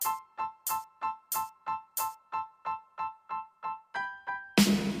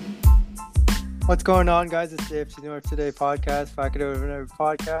What's going on, guys? It's the AFC North Today podcast, Back It Over Another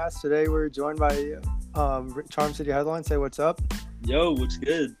podcast. Today we're joined by Charm City Headline. Say what's up. Yo, what's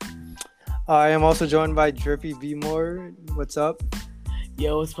good? I am also joined by Drippy B Moore. What's up?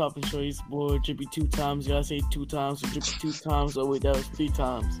 Yo, what's poppin', shorties? Boy, Drippy 2 times. You gotta say 2 times. So Drippy 2 times. Oh, wait, that was 3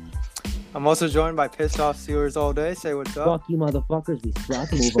 times. I'm also joined by Pissed Off Steelers All Day. Say what's up. Fuck you, motherfuckers. We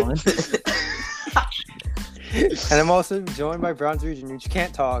suck. Move on. And I'm also joined by Browns Region, which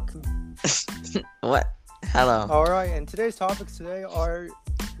can't talk. What? Hello. All right, and today's topics today are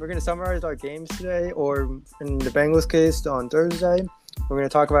we're going to summarize our games today, or in the Bengals case, on Thursday. We're going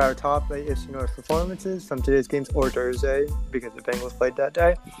to talk about our top AFC North performances from today's games or Thursday because the Bengals played that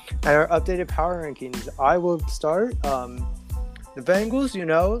day, and our updated power rankings. I will start. The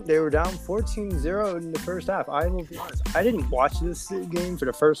Bengals, they were down 14-0 in the first half. I will be honest, I didn't watch this game for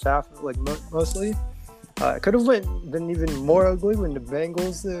the first half, mostly. It could have been even more ugly when the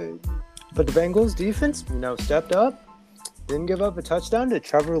Bengals, but the Bengals defense, stepped up, didn't give up a touchdown to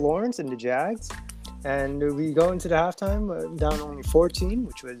Trevor Lawrence and the Jags, and we go into the halftime down only 14,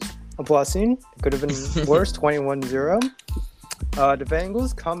 which was a blessing. It could have been worse, 21-0. The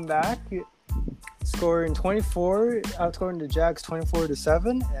Bengals come back, scoring 24, outscoring the Jags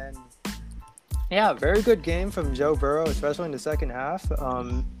 24-7, and yeah, very good game from Joe Burrow, especially in the second half.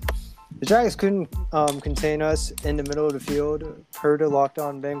 The Jags couldn't contain us in the middle of the field. Per the Locked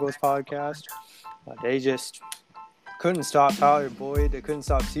On Bengals podcast, they just couldn't stop Tyler Boyd. They couldn't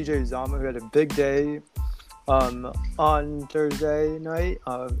stop CJ Uzomah, who had a big day on Thursday night.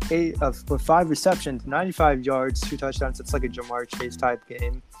 With 5 receptions, 95 yards, 2 touchdowns. It's like a Jamar Chase type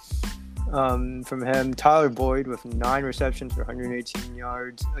game from him. Tyler Boyd with 9 receptions for 118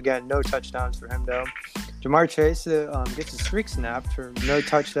 yards. Again, no touchdowns for him though. Jamar Chase gets a streak snapped for no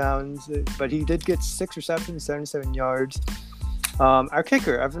touchdowns, but he did get 6 receptions, 77 yards. Our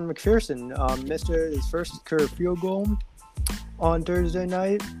kicker, Evan McPherson, missed his first career field goal on Thursday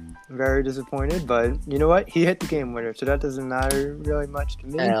night. Very disappointed, but you know what? He hit the game winner, so that doesn't matter really much to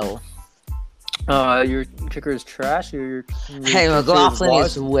me. Hell. Your kicker is trash. Hey, McLaughlin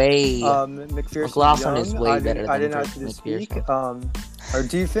is way. McLaughlin is way better I than didn't ask you to speak. McPherson. Our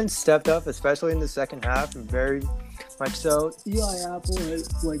defense stepped up, especially in the second half, and very much so. Eli Apple,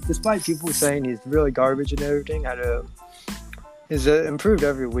 despite people saying he's really garbage and everything, is improved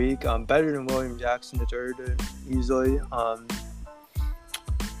every week. Better than William Jackson III, easily.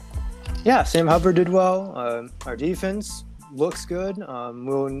 Sam Hubbard did well. Our defense looks good.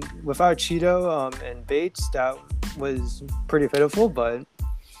 Without Cheeto and Bates, that was pretty pitiful. But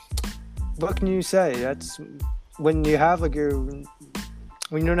what can you say? That's when you have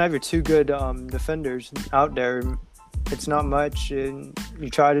when you don't have your 2 good defenders out there. It's not much. And you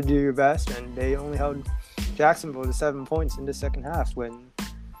try to do your best, and they only held Jacksonville to 7 points in the second half. When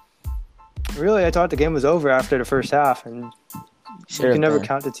really, I thought the game was over after the first half, and you can never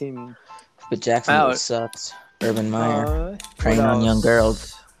count the team. But Jacksonville sucks. Urban Meyer preying on young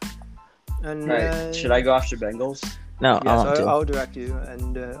girls. And right. Should I go after Bengals? No, I'll direct you.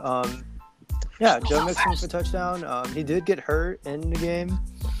 And Joe Mixon for touchdown. He did get hurt in the game,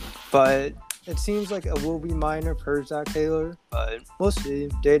 but it seems like it will be minor per Zach Taylor. But we'll see.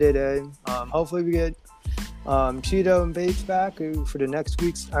 Day. Hopefully we get Cheeto and Bates back for the next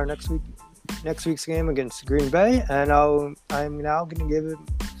week's game against Green Bay. And I'm now going to give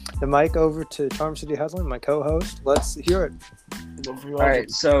the mic over to Charm City Headline, my co-host. Let's hear it. All right.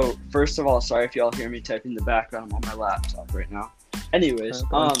 So first of all, sorry if y'all hear me typing in the background. I'm on my laptop right now. Anyways,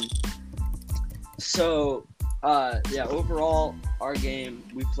 overall, our game,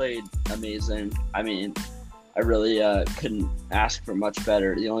 we played amazing. I mean, I really couldn't ask for much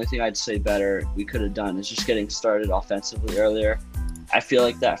better. The only thing I'd say better we could have done is just getting started offensively earlier. I feel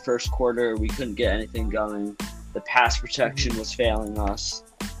like that first quarter, we couldn't get anything going. The pass protection was failing us.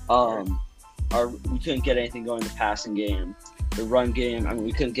 We couldn't get anything going in the passing game. The run game,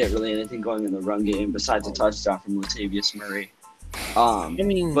 we couldn't get really anything going in the run game besides a touchdown from Latavius Murray. I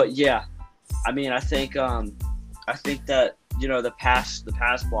think that the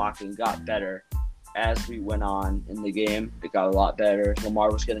pass blocking got better as we went on in the game. It got a lot better.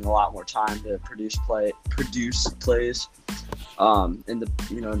 Lamar was getting a lot more time to produce plays in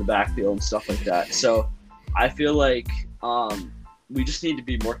the backfield and stuff like that. So I feel like we just need to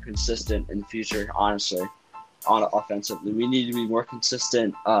be more consistent in the future, honestly, offensively. We need to be more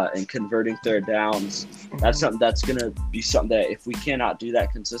consistent in converting third downs. That's something that's going to be something that if we cannot do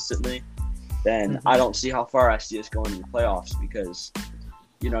that consistently, then I don't see how far I see us going in the playoffs because,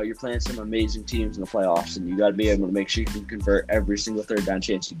 you're playing some amazing teams in the playoffs and you got to be able to make sure you can convert every single third down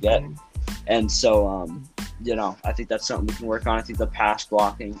chance you get. And so, I think that's something we can work on. I think the pass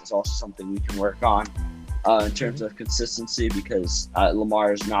blocking is also something we can work on in terms of consistency, because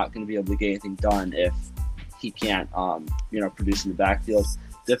Lamar is not going to be able to get anything done if he can't, produce in the backfield.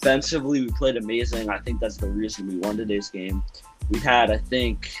 Defensively, we played amazing. I think that's the reason we won today's game. We had, I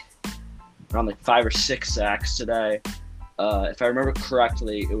think, around like 5 or 6 sacks today. If I remember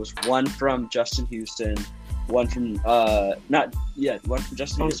correctly, it was one from Justin Houston, one from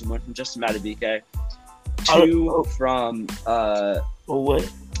Justin Houston, one from Justin Matabike, 2 from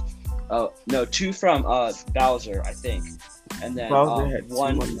two from Bowser, I think, and then one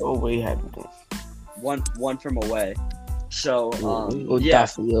from away. So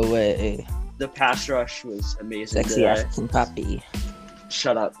definitely away. The pass rush was amazing. Sexy African puppy.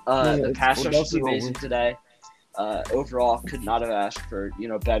 Shut up. The pass rush was amazing today. Overall, could not have asked for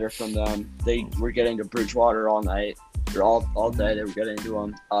better from them. They were getting to Bridgewater all night, or all day. They were getting to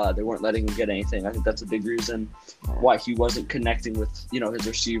him. They weren't letting him get anything. I think that's a big reason why he wasn't connecting with his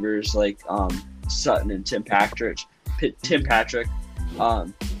receivers like Sutton and Tim Patrick. He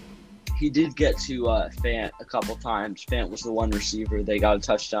did get to Fant a couple times. Fant was the one receiver they got a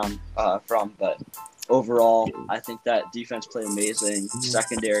touchdown from, but overall, I think that defense played amazing.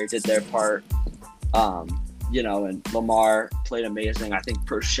 Secondary did their part. And Lamar played amazing. I think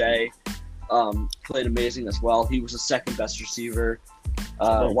Prochet played amazing as well. He was the second best receiver,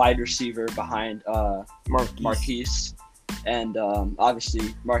 wide receiver behind Marquise. And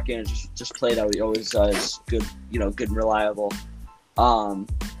obviously, Mark Andrews just played how he always does. Good, good and reliable.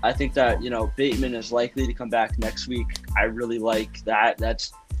 I think that, Bateman is likely to come back next week. I really like that.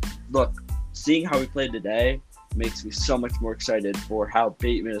 Seeing how we played today makes me so much more excited for how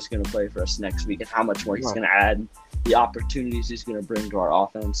Bateman is going to play for us next week and how much more he's going to add, the opportunities he's going to bring to our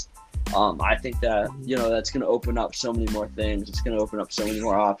offense. I think that, that's going to open up so many more things. It's going to open up so many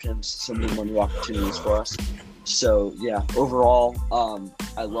more options, so many more new opportunities for us. So, yeah, overall,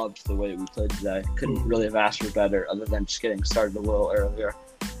 I loved the way we played today. Couldn't really have asked for better other than just getting started a little earlier.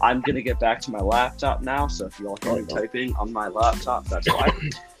 I'm going to get back to my laptop now, so if you all hear me typing on my laptop, that's why.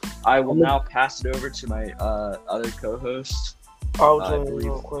 I will now pass it over to my other co-host. I'll join you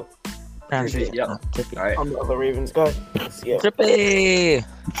real quick. Yep. All right. I'm the other Ravens guy. Yeah. Trippy!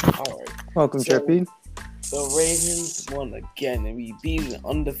 All right. Welcome, Trippy. The Ravens won again, and we beat an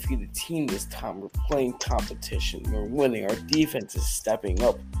undefeated team this time. We're playing competition. We're winning. Our defense is stepping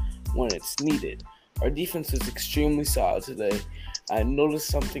up when it's needed. Our defense was extremely solid today. I noticed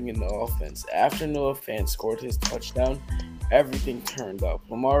something in the offense. After Noah Fant scored his touchdown, everything turned up.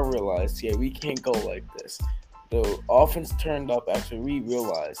 Lamar realized, we can't go like this. The offense turned up after we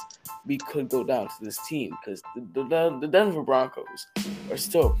realized we could go down to this team, because the Denver Broncos are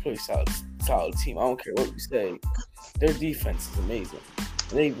still a pretty solid team. I don't care what you say. Their defense is amazing.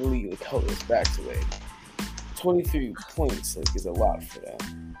 They really held us back today. 23 points is a lot for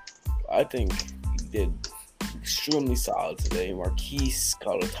them. I think he did extremely solid today. Marquise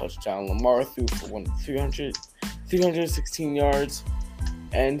caught a touchdown. Lamar threw for 316 yards,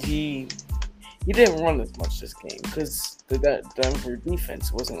 and he didn't run as much this game because the Denver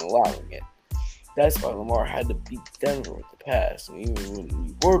defense wasn't allowing it. That's why Lamar had to beat Denver with the pass. And even when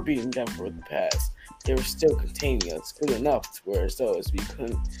we were beating Denver with the pass, they were still containing us good enough to where we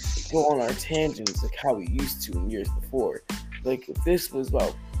couldn't go on our tangents like how we used to in years before. Like, if this was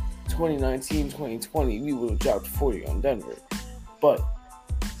about 2019, 2020, we would have dropped 40 on Denver. But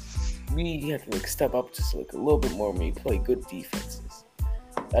we have to step up just a little bit more when we play good defenses.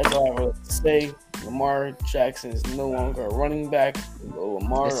 That's all I have to say. Lamar Jackson is no longer a running back.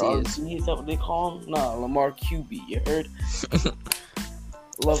 Lamar RB, is that what they call him? Nah, Lamar QB. You heard?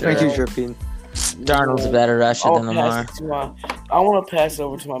 Thank you, Dripping. Darnold's a better rusher than Lamar. I want to pass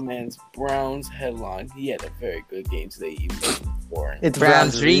over to my man's Browns headline. He had a very good game today, even boring. It's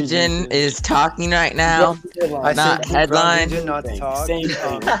Browns region is talking right now. Not headline. Region, not to talk. Same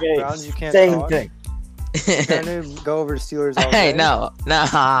thing. Okay? Browns, you can't Same talk. thing. You're trying to go over to Steelers all day. Hey, no.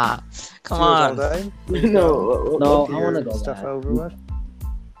 Come on. No, I want to go stuff over with.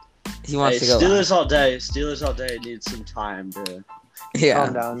 He wants to go. Steelers all day. Steelers all day need some time to. Yeah.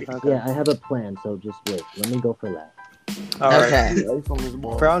 Calm down. Okay. Yeah, I have a plan, so just wait. Let me go for that. All right. Okay.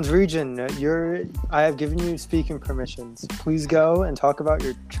 Browns region, I have given you speaking permissions. Please go and talk about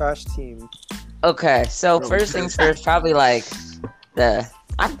your trash team. Okay, so first things first, probably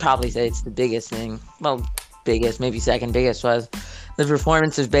I'd probably say it's the biggest thing. Well, biggest, maybe second biggest was the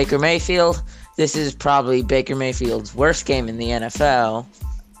performance of Baker Mayfield. This is probably Baker Mayfield's worst game in the NFL.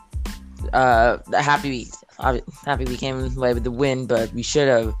 Happy we came away with the win, but we should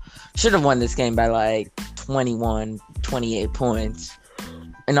have won this game by 21, 28 points.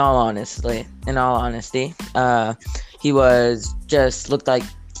 In all honesty, he was just looked like he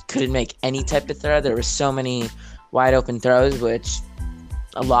couldn't make any type of throw. There were so many wide open throws, which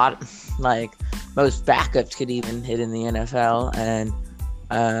a lot, like most backups could even hit in the NFL, and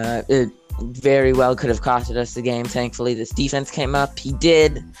it very well could have costed us the game. Thankfully, this defense came up. He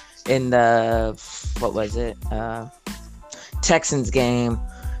did in the Texans game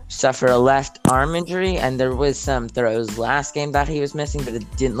suffer a left arm injury, and there was some throws last game that he was missing, but it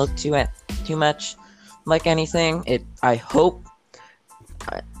didn't look too much like anything. I hope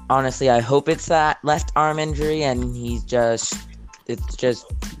it's that left arm injury, and it's just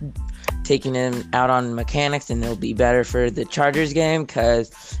taking him out on mechanics, and it'll be better for the Chargers game,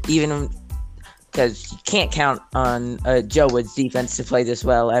 because you can't count on Joe Woods' defense to play this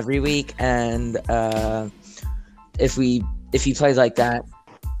well every week, and if he plays like that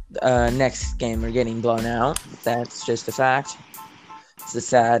next game, we're getting blown out. That's just a fact. It's a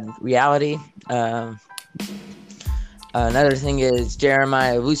sad reality. Another thing is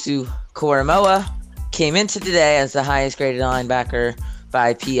Jeremiah Owusu-Koramoah came into today as the highest graded linebacker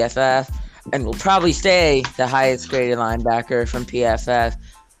by PFF, and will probably stay the highest graded linebacker from PFF.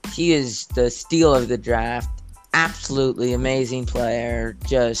 He is the steal of the draft. Absolutely amazing player.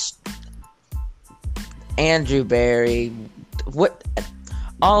 Just Andrew Berry. The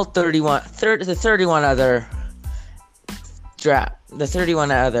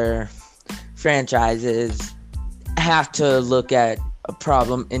 31 other franchises have to look at a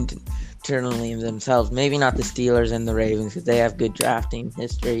problem internally themselves. Maybe not the Steelers and the Ravens, because they have good drafting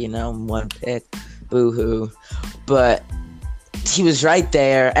history, one pick, boo-hoo. But he was right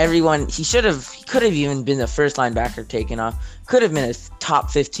there. He could have even been the first linebacker taken off. Could have been a top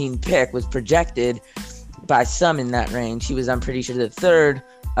 15 pick, was projected by some in that range. He was, I'm pretty sure, the third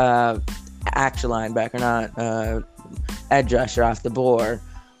actual linebacker, not edge rusher off the board.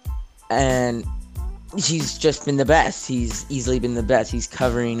 And he's just been the best. He's easily been the best. He's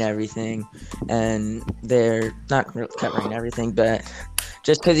covering everything. And they're not really covering everything, but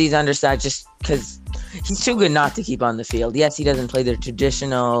just because he's undersized, just because he's too good not to keep on the field. Yes, he doesn't play the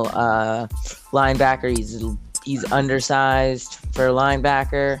traditional linebacker. He's undersized for a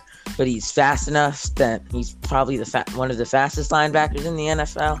linebacker, but he's fast enough that he's probably one of the fastest linebackers in the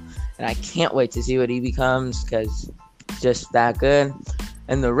NFL. And I can't wait to see what he becomes, because he's just that good.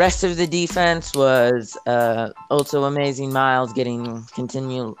 And the rest of the defense was also amazing. Miles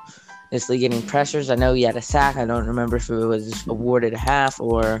continuously getting pressures. I know he had a sack. I don't remember if it was awarded a half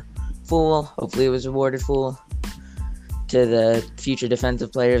or full. Hopefully it was awarded full to the future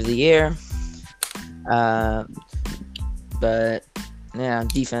Defensive Player of the Year. But yeah,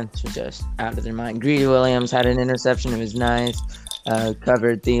 defense was just out of their mind. Greedy Williams had an interception. It was nice.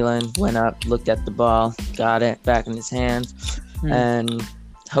 Covered Thielen, went up, looked at the ball, got it back in his hands. And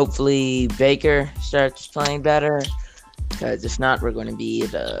hopefully Baker starts playing better, because if not, we're going to be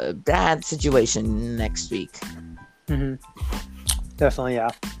in a bad situation next week. Definitely, yeah.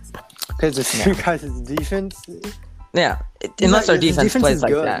 Because it's defense. Yeah, unless our defense plays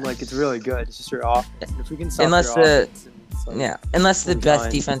like good. that. Like, it's really good. It's just your offense. If we can stop unless your offense, unless the best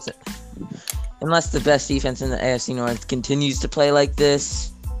defense in the AFC North continues to play like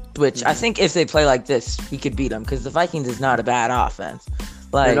this, which I think if they play like this, we could beat them, because the Vikings is not a bad offense.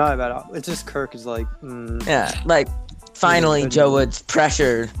 They're not a bad offense. It's just Kirk is finally Joe Woods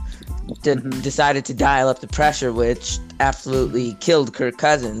decided to dial up the pressure, which absolutely killed Kirk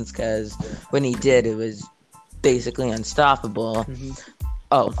Cousins, because when he did, it was basically unstoppable.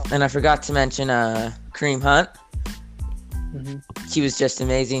 Oh, and I forgot to mention Kareem Hunt. He was just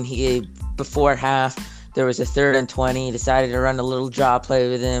amazing. Before half, there was a 3rd and 20. He decided to run a little draw play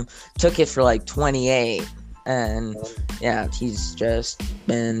with him. Took it for 28. And yeah, he's just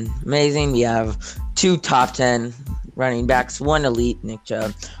been amazing. We have 2 top 10 running backs, 1 elite, Nick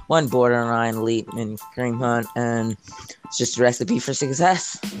Chubb, 1 borderline elite in Kareem Hunt, and it's just a recipe for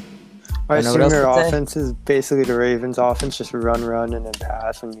success. I assume your offense is basically the Ravens' offense, just run, and then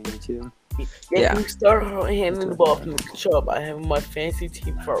pass when you need to. Yeah. You start handing the ball from Chubb. I have my fantasy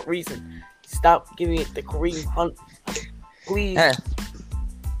team for a reason. Stop giving it to Kareem Hunt, please.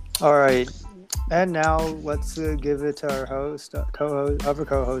 All right. And now let's give it to our host, co-host,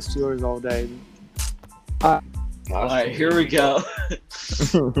 Steelers all day. All right, here we go.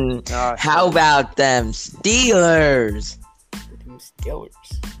 How about them Steelers?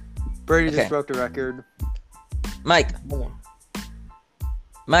 Brady just broke the record. Mike.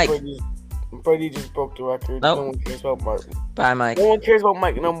 Brady just broke the record. Nope. No one cares about Mark. Bye, Mike. No one cares about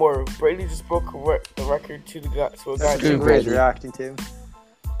Mike no more. Brady just broke the record to a guy. That's what Brady's reacting to.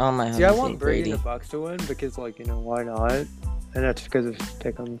 Oh my. See, I want Brady and the Bucks to win because, why not? and that's because of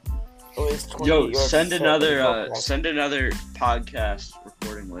Pick'em. Oh, it's 20 Yo, yards send to another football. send another podcast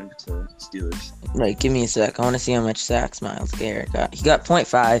recording link to Steelers. Right, give me a sec. I want to see how much sacks Myles Garrett got. He got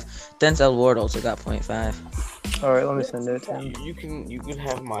 0.5. Denzel Ward also got 0.5. All right, let me send it to him. You can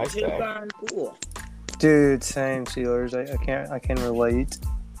have my stack. Cool. Dude, same Steelers. I can't relate.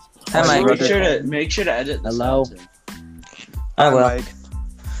 Hi, Mike. Make sure to edit this Hello? out, too. I Hi, will. Mike.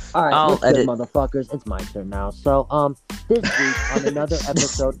 All right, I'll what's good, edit. motherfuckers? It's my turn now. So, this week on another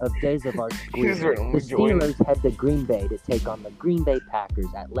episode of Days of Our Squeeze, the Steelers head to Green Bay to take on the Green Bay Packers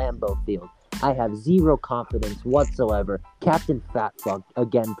at Lambeau Field. I have zero confidence whatsoever. Captain Fat Fuck,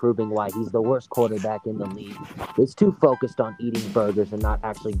 again, proving why he's the worst quarterback in the league. Is too focused on eating burgers and not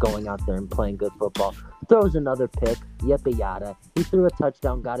actually going out there and playing good football. Throws another pick, yada yada. He threw a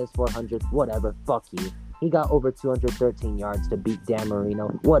touchdown, got his 400th, whatever, fuck you. He got over 213 yards to beat Dan Marino.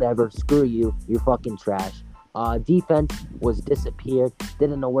 Whatever, screw you, you're fucking trash. Defense was disappeared.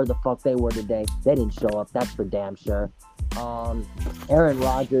 Didn't know where the fuck they were today. They didn't show up, that's for damn sure. Aaron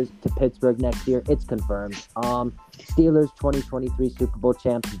Rodgers to Pittsburgh next year, it's confirmed. Steelers 2023 Super Bowl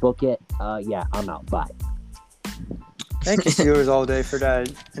champs, book it. Yeah, I'm out, bye. Thank you, Steelers all day, for that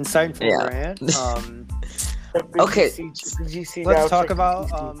insightful rant. Okay. Did you see Let's that? talk about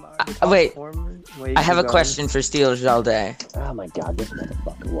the top wait. performers. I have a keep going. question for Steelers all day. Oh my god, this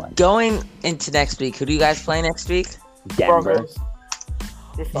motherfucker, what? Going into next week, who do you guys play next week? Denver. Broncos.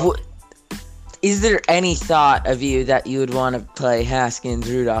 You're fine. What, is there any thought of you that you would want to play Haskins,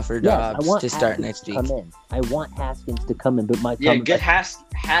 Rudolph, or Yes, I Dobbs want to start Haskins next to week? come in. I want Haskins to come in, but Mike Yeah, Tomlin, get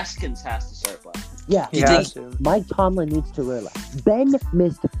Haskins has to start playing. yeah, He You has think- to. Mike Tomlin needs to realize Ben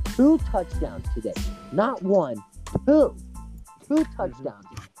missed 2 touchdowns today. Not 1, 2. 2 touchdowns.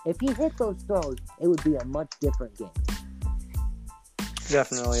 If he hit those throws, it would be a much different game.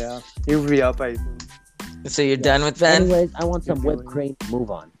 Definitely, yeah. He would be up by. So you're done with Ben? Anyways, I want some You're whipped feeling- cream. Move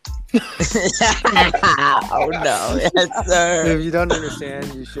on. Oh no, yes sir. If you don't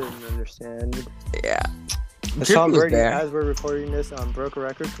understand, you shouldn't understand. Yeah. As Drip Tom was Brady, there. as we're recording this, broke a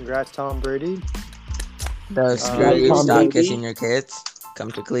record. Congrats, Tom Brady. Those Tom screw you, Brady. stop kissing your kids.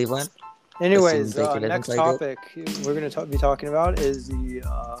 Come to Cleveland. Anyways, Baker doesn't next play topic we're going to be talking about is the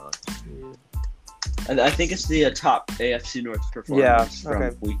I think it's the top AFC North performance Yeah, from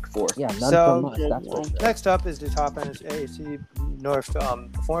okay. week 4. Yeah, none So- from us. That's for sure. next up is the top AFC North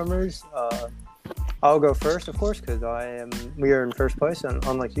performers. I'll go first, of course, because we are in first place, and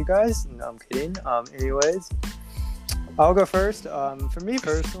unlike you guys. No, I'm kidding. Anyways, I'll go first. For me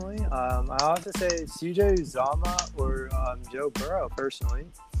personally, I'll have to say CJ Uzama or Joe Burrow personally.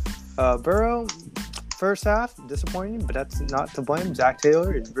 Burrow, first half, disappointing, but that's not to blame. Zach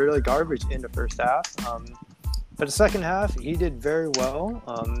Taylor is really garbage in the first half. But the second half, he did very well.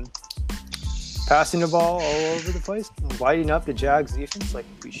 Passing the ball all over the place, lighting up the Jags defense like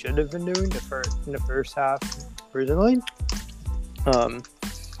we should have been doing in the first half originally.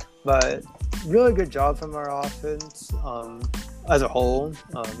 But really good job from our offense as a whole.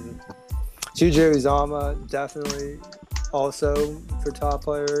 CJ Uzama definitely also for top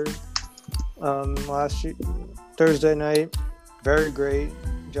player Thursday night. Very great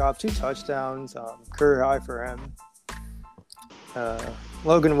job. 2 touchdowns. Career high for him.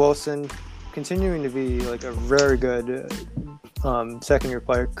 Logan Wilson continuing to be like a very good second-year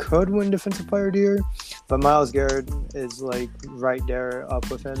player. Could win Defensive Player of the Year, but Myles Garrett is like right there up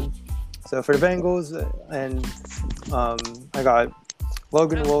with him. So for the Bengals, and I got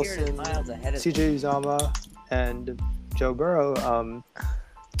Logan Wilson, CJ Uzama, and Joe Burrow.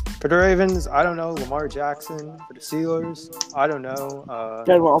 For the Ravens, I don't know. Lamar Jackson. For the Steelers, I don't know.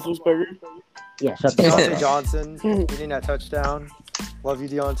 Ben Roethlisberger. Yeah, shut the fuck Deontay up. Johnson getting that touchdown. Love you,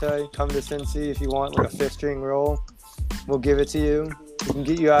 Deontay. Come to Cincy if you want like a 5th-string role. We'll give it to you. We can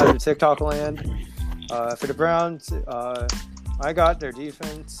get you out of TikTok land. For the Browns, I got their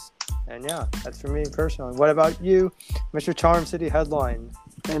defense. And yeah, that's for me personally. What about you, Mr. Charm City Headline?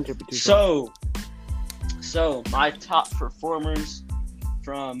 So my top performers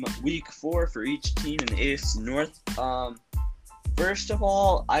from week 4 for each team in the AFC North. First of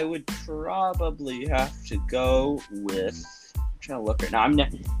all, I would probably have to go with. I'm trying to look right now.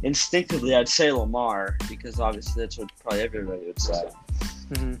 Instinctively, I'd say Lamar because obviously that's what probably everybody would say.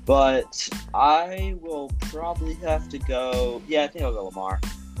 Mm-hmm. But I will probably have to go. Yeah, I think I'll go Lamar.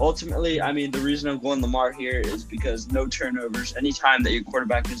 Ultimately, I mean, the reason I'm going Lamar here is because no turnovers. Anytime that your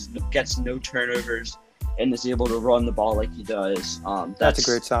quarterback gets no turnovers and is able to run the ball like he does, That's a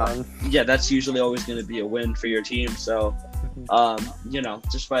great sign. Yeah, that's usually always going to be a win for your team. So,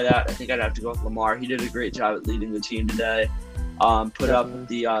 just by that, I think I'd have to go with Lamar. He did a great job at leading the team today. Put up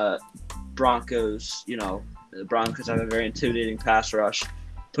the Broncos, The Broncos have a very intimidating pass rush.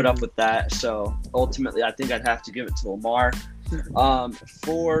 Put up with that. So ultimately, I think I'd have to give it to Lamar.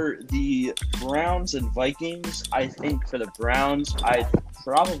 For the Browns and Vikings, I think for the Browns, I'd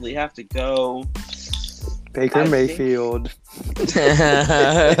probably have to go Baker Mayfield. So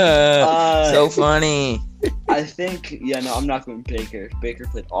funny. I think, I'm not going Baker. Baker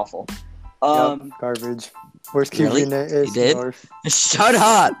played awful. Garbage. Worst QB Really? in the He did? North. Shut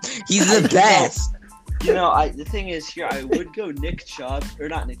up. He's the best. The thing is here, I would go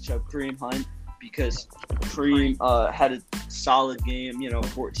Kareem Hunt, because Kareem had a solid game,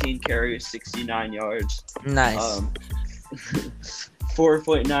 14 carries, 69 yards. Nice.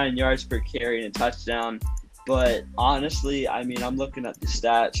 4.9 yards per carry and a touchdown. But honestly, I'm looking at the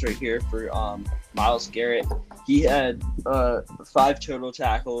stats right here for Myles Garrett. He had 5 total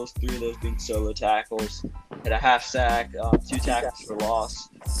tackles, 3 of those being solo tackles. Had a half sack, 2 tackles for loss,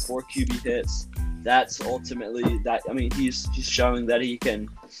 4 QB hits. That's ultimately that. He's showing that he can,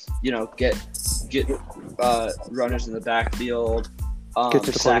 get runners in the backfield,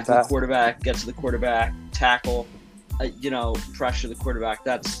 sack the quarterback, get to the quarterback, tackle, pressure the quarterback.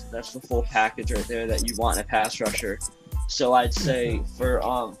 That's the full package right there that you want in a pass rusher. So I'd say for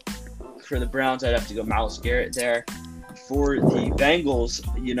the Browns, I'd have to go Myles Garrett there. For the Bengals,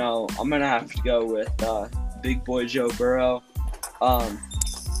 I'm gonna have to go with big boy Joe Burrow.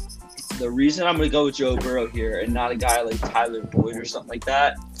 The reason I'm going to go with Joe Burrow here and not a guy like Tyler Boyd or something like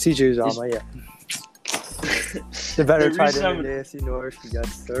that. CJ Uzomah, yeah. The better tight end in the AFC North.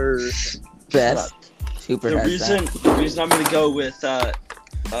 Yes, sir. Best. Super the reason I'm going to go with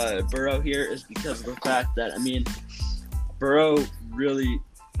Burrow here is because of the fact that, Burrow really,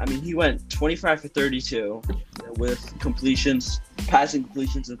 he went 25 for 32 with passing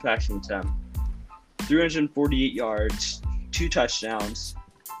completions and passing attempt. 348 yards, 2 touchdowns.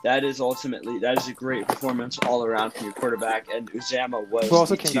 That is a great performance all around from your quarterback, and Uzomah was. Who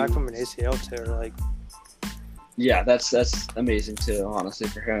also came back from an ACL tear, Yeah, that's amazing too, honestly,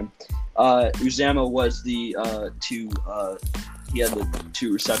 for him. Uzomah was the he had the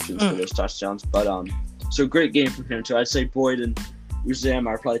 2 receptions for those touchdowns, but so great game from him too. I'd say Boyd and Uzomah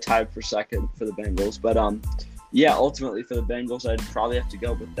are probably tied for second for the Bengals, but ultimately for the Bengals, I'd probably have to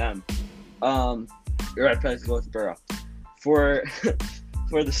go with them. Or I'd probably have to go with Burrow.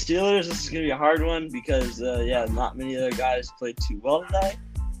 For the Steelers, this is going to be a hard one because, not many other guys played too well today.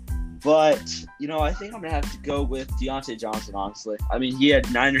 But, I think I'm going to have to go with Deontay Johnson, honestly. He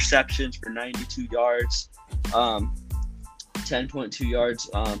had 9 receptions for 92 yards, 10.2 yards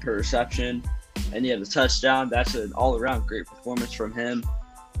per reception, and he had a touchdown. That's an all-around great performance from him.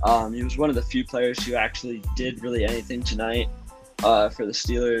 He was one of the few players who actually did really anything tonight for the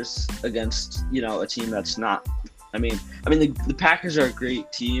Steelers against, a team that's not – the Packers are a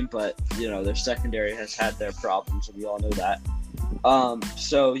great team, but their secondary has had their problems, and we all know that. I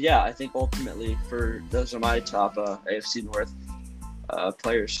think ultimately for those are my top AFC North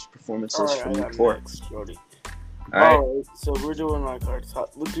players' performance from week 4. All right, so we're doing our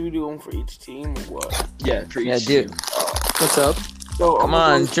top. What do we do for each team or what? Yeah, for each team. What's up? So come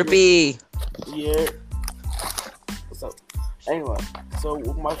on, Drippy. Yeah. What's up? Anyway, so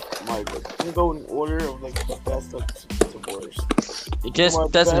with my I'm gonna go in order of the best up to worst. It just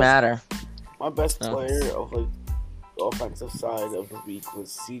doesn't matter. My best player of the offensive side of the week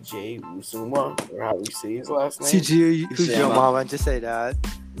was CJ Uzomah, or how we say his last name. CJ Uzomah, just say that.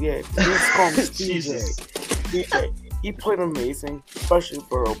 Yeah, just call him CJ. He played amazing, especially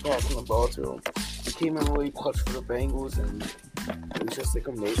Burrow passing the ball to him. He came in really clutch for the Bengals, and it was just an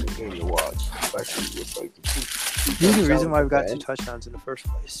amazing game to watch, especially with the two. He's the reason why we got 2 touchdowns in the first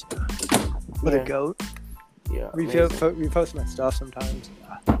place. What a goat. Yeah. Repost my stuff sometimes.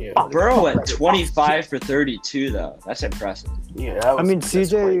 Yeah. Burrow went 25 for 32 though. That's impressive. Yeah.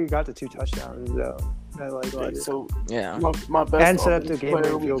 CJ got the 2 touchdowns though. I like it. So yeah, my best and set up the game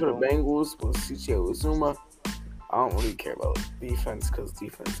player for the Bengals was CJ Uzomah. I don't really care about defense because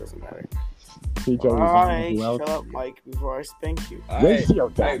defense doesn't matter. CJ Alright, shut up, Mike, before I spank you. Browns.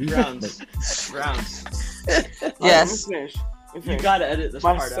 Yes. Finish. You gotta edit this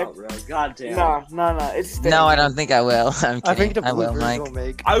part out, bro. God damn. Nah. It's no, I don't think I will. I'm kidding. I think the I will, Bluebirds Mike. will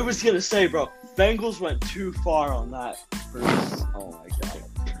make. I was gonna say, bro, Bengals went too far on that. Oh my god.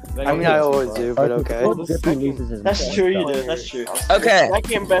 I always do, but okay. That's true, you do. That's true. Okay.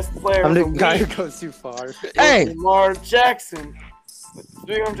 Second best player. I'm the guy who goes too far. Hey, Lamar Jackson with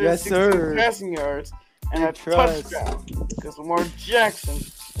 360 Yes, passing yards and a touchdown. Because Lamar Jackson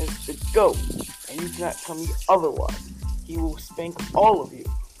is the GOAT, and you cannot tell me otherwise. He will spank all of you.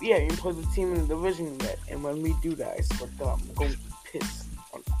 Yeah, you play the team in the division yet, and when we do that, I swear to God, I'm going to piss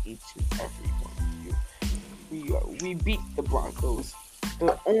on each and every one of you. we beat the Broncos.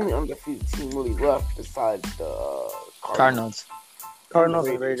 The only undefeated team really left besides the Cardinals. Cardinals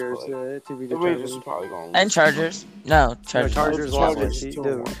and Raiders, Raiders to be The Raiders are determined. probably going. And Chargers. No, No, Chargers. Chargers lost Chargers, to the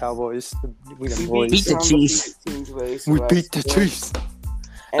 2-1. Cowboys. We the We boys. Beat the Chiefs. team today, so We that's beat the good. Chiefs.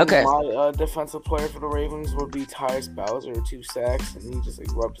 And Okay. my defensive player for the Ravens would be Tyrus Bowser, 2 sacks, and he just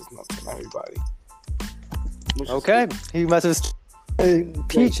rubbed his nuts on everybody. Which is Okay, good. he must have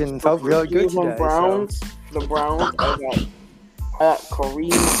peach and felt really good today. The Browns, I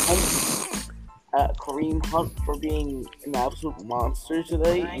got Kareem Hunt for being an absolute monster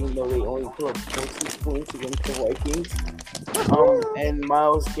today, even though they only put up 14 points against the Vikings. And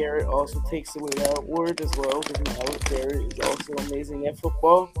Myles Garrett also takes away that award as well, because Myles Garrett is also amazing at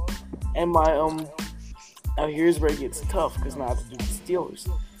football. And my now here's where it gets tough, because now I have to do the Steelers.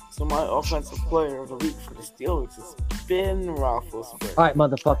 So my offensive player of the week for the Steelers is Ben Roethlisberger. All right,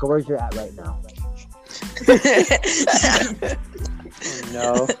 motherfucker, where's your at right now?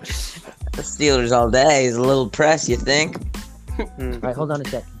 No. The Steelers all day is a little press, you think? All right, hold on a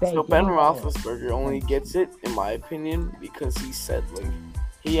sec. Babe, So Ben you know- Roethlisberger only gets it, in my opinion, because he said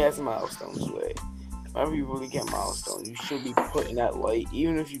he has milestones today. Whenever you really get milestones, you should be put in that light,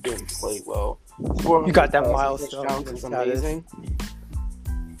 even if you didn't play well. You got that 400,000 milestone touchdowns is status. amazing.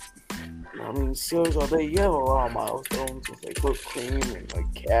 I mean, Steelers all day, you have a lot of milestones with whipped cream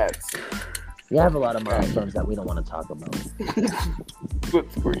and cats. You have a lot of milestones that we don't want to talk about.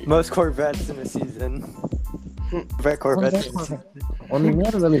 Whipped cream. Most Corvettes in a season. Corvettes. I mean, we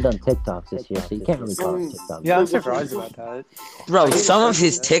haven't really done TikToks this year, so you can't really call it TikToks. Yeah, I'm surprised about that. Bro, some of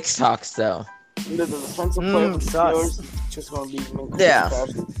his TikToks, though. The defensive player for the sus. Steelers is just going to be Minka Yeah.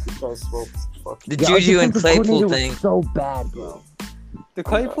 Fitzpatrick because, well, fuck. The Yeah, our Juju and defensive Claypool coordinator thing. was so bad, bro. The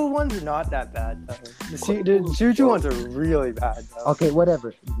Claypool ones are not that bad, though. The Juju ones are really bad, though. Okay,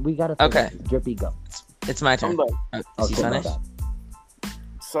 whatever. We gotta. Okay. Drippy, go. It's my I'm turn. done. Is Okay, he my finished? bad.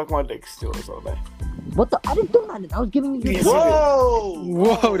 Suck my dick, Steelers all day. What the? I didn't do nothing. I was giving you. Yes, Your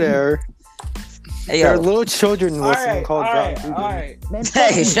Whoa there. Hey, There are yo. little children listening called Brown Juju. Man,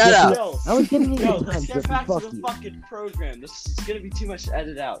 Hey, fuck shut you, up. Drippy. I was giving you Yo, your time, let's get Drippy. back to Fuck the you. fucking program. This is gonna be too much to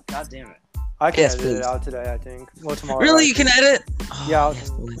edit out. God damn it. I can Yes, edit please. it out today, I think. Well, tomorrow. Really? I You can think. edit? Yeah, I'll- yes,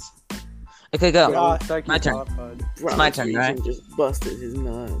 please. Okay, go. Ah, thank you, My turn. Pop, bud. It's my turn, right? Just busted his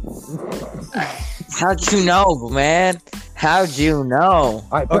nuts. How'd you know, man? How'd you know? All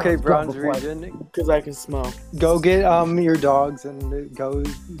right, Okay, go Browns before I- region. Because I can smell. Go get your dogs and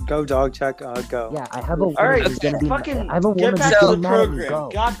go dog check. Go. Yeah, I have a woman Alright, who's gonna be. fucking I have a get woman back who's to gonna the be mad at me. program. Go.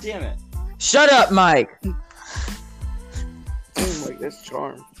 God damn it. Shut up, Mike. That's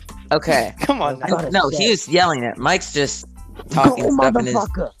charm. Okay. Come on. Gotta No, say. he was yelling it. Mike's just talking Go, stuff in his.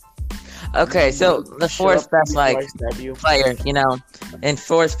 motherfucker. Okay, so the fourth best You. player, in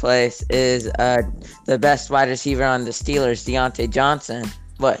fourth place is the best wide receiver on the Steelers, Deontay Johnson.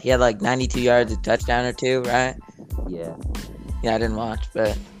 What? He had 92 yards, a touchdown or two, right? Yeah, Yeah, I didn't watch,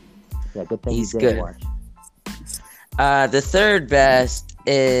 but yeah. Good thing He's you didn't good. watch. the third best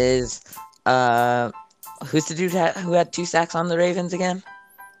is who's the dude who had 2 sacks on the Ravens again?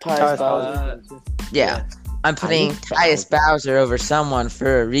 Tyus Uh, Bowser. Yeah, I'm putting Tyus Bowser over someone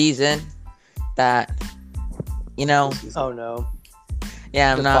for a reason that, Oh no.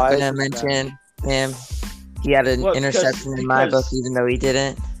 yeah, I'm The not bias gonna is mention him. He had an What, interception in my book, because- even though he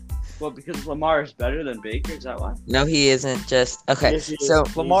didn't. well, because Lamar is better than Baker, is that why? No, he isn't. Just okay. Yes, he is. So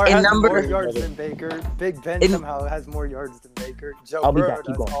Lamar in has number more yards than Baker. Big Ben In- somehow has more yards than Baker. Joe I'll be Burrow back,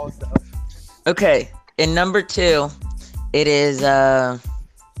 keep does going. also. okay, in number 2, it is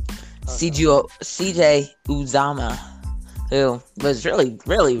CJ Uzama, who was really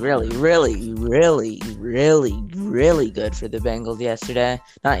good for the Bengals yesterday.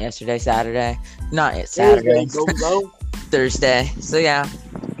 Not yesterday, Saturday. Not yet Saturday. Go. Thursday. So yeah,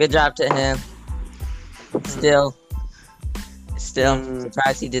 good job to him. Still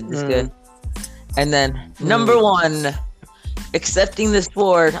surprised he did this good. And then number 1, accepting this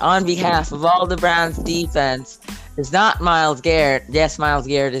award on behalf of all the Browns defense is not Myles Garrett. Yes, Myles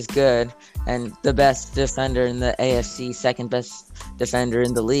Garrett is good and the best defender in the AFC, second best defender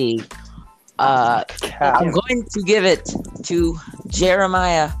in the league. I'm going to give it to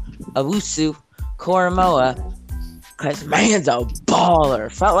Jeremiah Owusu Koromoa, because man's a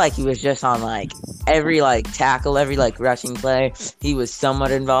baller. Felt like he was just on every tackle, every rushing play. He was somewhat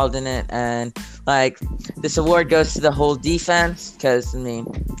involved in it, and this award goes to the whole defense, because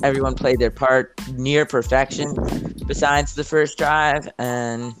everyone played their part near perfection besides the first drive,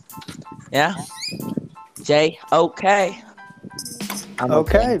 and yeah, J-O-K.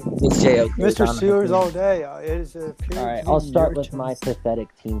 Okay. It's J.O.K. Mr. on the Steelers team. all day. It is a All right, I'll start with my pathetic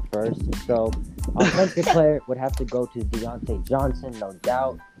team first. So, offensive player would have to go to Deontay Johnson, no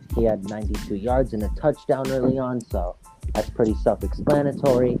doubt. He had 92 yards and a touchdown early on, so that's pretty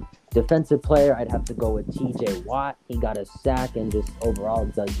self-explanatory. Defensive player, I'd have to go with T.J. Watt. He got a sack and just overall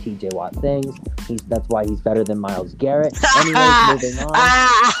does T.J. Watt things. That's why he's better than Myles Garrett. Anyways, moving on.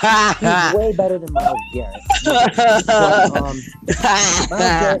 He's way better than Myles Garrett. But, Myles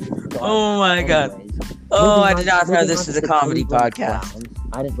Garrett is garbage. Oh my God. Anyways, Oh, I moving did not on know to this was a the comedy Cleveland podcast. Browns.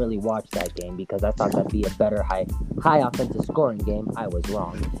 I didn't really watch that game because I thought that'd be a better high offensive scoring game. I was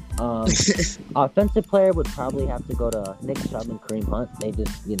wrong. Offensive player would probably have to go to Nick Chubb and Kareem Hunt. They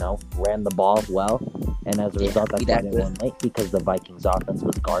just, ran the ball well. And as a result, that's why they won late because the Vikings offense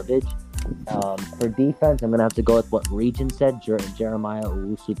was garbage. For defense, I'm going to have to go with what Regent said, Jeremiah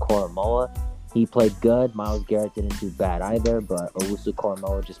Owusu-Koramoah. He played good. Myles Garrett didn't do bad either, but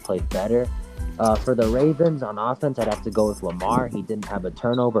Owusu-Koramoah just played better. For the Ravens on offense, I'd have to go with Lamar. He didn't have a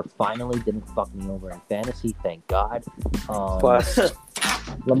turnover. Finally, didn't fuck me over in fantasy. Thank God.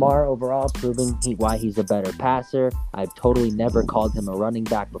 Lamar overall proving why he's a better passer. I've totally never called him a running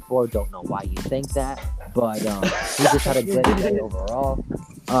back before. Don't know why you think that, but he just had a great day overall.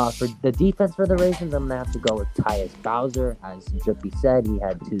 For the defense for the Ravens, I'm gonna have to go with Tyus Bowser. As Drippy said, he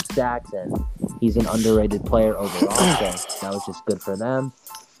had 2 sacks and he's an underrated player overall. So that was just good for them.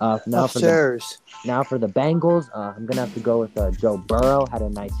 Now for the Bengals, I'm gonna have to go with Joe Burrow. Had a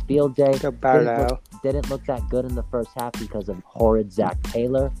nice field day. Didn't look that good in the first half because of horrid Zach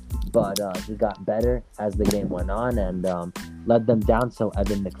Taylor, but he got better as the game went on and led them down so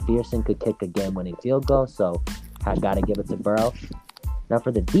Evan McPherson could kick a game-winning field goal. So I gotta give it to Burrow. Now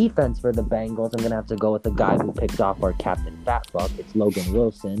for the defense for the Bengals, I'm going to have to go with the guy who picked off our captain Fatfuck. It's Logan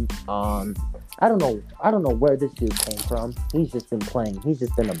Wilson. I don't know where this dude came from. He's just been playing. He's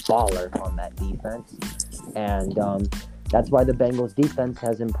just been a baller on that defense. And that's why the Bengals defense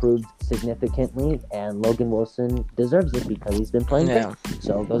has improved significantly. And Logan Wilson deserves it because he's been playing good.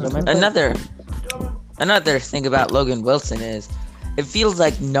 So those are my Another thing about Logan Wilson is it feels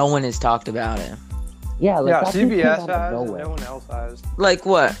like no one has talked about him. Yeah, CBS has, no one else has. Like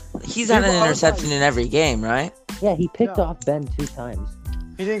what? He's had an interception in every game, right? Yeah, he picked off Ben 2 times.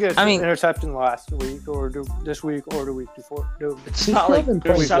 He didn't get an interception last week or this week or the week before. No. It's not like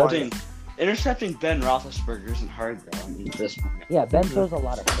intercepting Ben Roethlisberger isn't hard, though. I mean, this one. Yeah, Ben throws a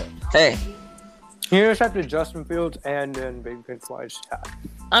lot of things. Hey. He intercepted Justin Fields and then Big Ben twice.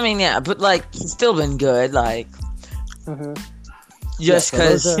 I mean, yeah, but he's still been good, Just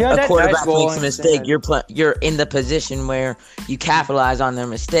because a quarterback makes a mistake, you're in the position where you capitalize on their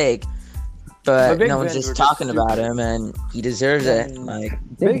mistake, but no one's just talking about him, and he deserves it.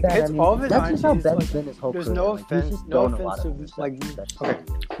 That's just how Ben's been his whole career. There's no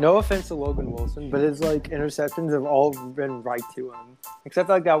offense to Logan Wilson, but his interceptions have all been right to him, except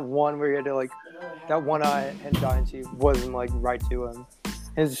that one where he had to that one eye and Giants wasn't right to him.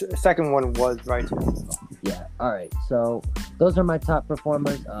 His second one was right to him. Yeah, all right. So those are my top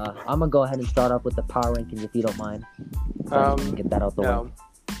performers. I'm going to go ahead and start off with the power rankings if you don't mind. Get that out the way.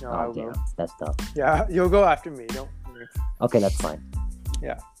 No, I will. Damn, that's tough. Yeah, you'll go after me. Don't worry. Okay, that's fine.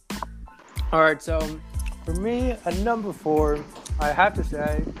 Yeah. All right, so for me, at number 4, I have to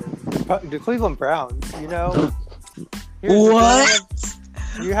say, the Cleveland Browns, What?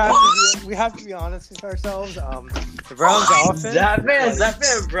 We have to be honest with ourselves. The Browns offense. That man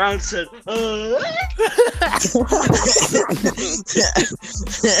Brown said.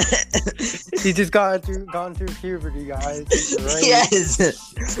 He just gone through puberty, guys. Right? Yes.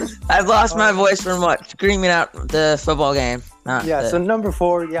 I've lost my voice from screaming out the football game. So number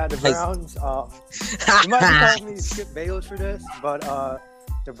 4, the Browns. You might have called me Skip Bayless for this, but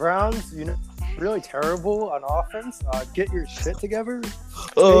the Browns, really terrible on offense. Get your shit together,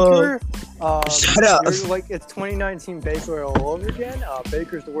 Baker. Shut up. It's 2019 Baker all over again.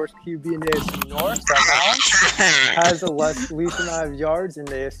 Baker's the worst QB in the AFC North somehow. Has the least amount of yards in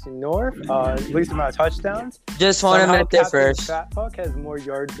the AFC North. Least amount of touchdowns. Just want to admit this first. Fatfuck has more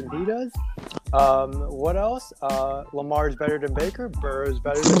yards than he does. What else? Lamar's better than Baker. Burrow's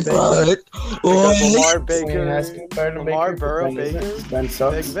better than Baker. Lamar, Burrow,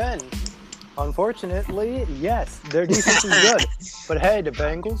 Baker, Big Ben. Unfortunately, yes, their defense is good. But hey, the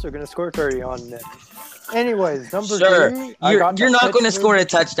Bengals are going to score 30 on them. Anyways, number 3. You're not going to score a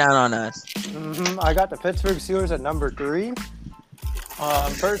touchdown on us. I got the Pittsburgh Steelers at number 3.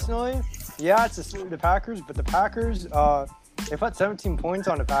 Personally, it's the Packers, but the Packers, they put 17 points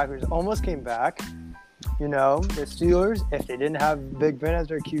on the Packers, almost came back. The Steelers, if they didn't have Big Ben as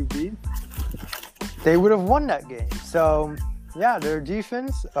their QB, they would have won that game. So yeah, their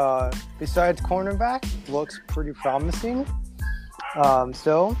defense, besides cornerback, looks pretty promising.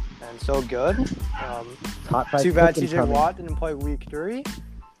 Still, and so good. Top 5 Too bad pick TJ incoming. Watt didn't play week 3.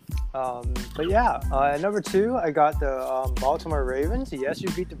 But yeah, at number 2, I got the Baltimore Ravens. Yes, you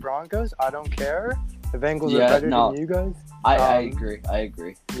beat the Broncos. I don't care. The Bengals are better than you guys. I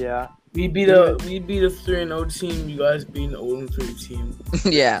agree. Yeah. We beat a 3-0 team. You guys beat an 0-3 team.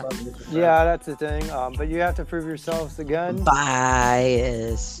 Yeah. Yeah, that's the thing. But you have to prove yourselves again.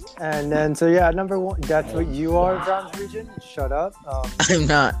 Bias. And then, so yeah, number 1, that's what you are, Browns region. Shut up. I'm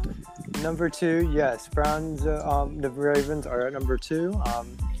not. Number 2, yes, Browns. The Ravens are at number 2.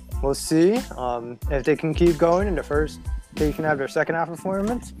 We'll see if they can keep going in the first. They can have their second half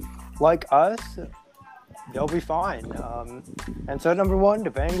performance, like us. They'll be fine. And so at number 1, the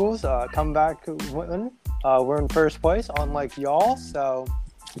Bengals come back win. We're in first place, unlike y'all. So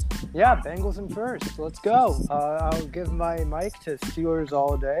yeah, Bengals in first. Let's go. I'll give my mic to Steelers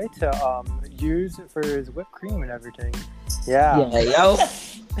all day to use for his whipped cream and everything. Yeah. Hey yo. All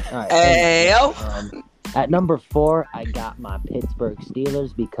right, Hey yo. At number 4, I got my Pittsburgh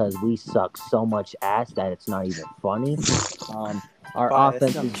Steelers because we suck so much ass that it's not even funny. Our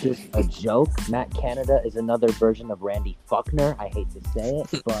offense is just a joke. Matt Canada is another version of Randy Fuckner. I hate to say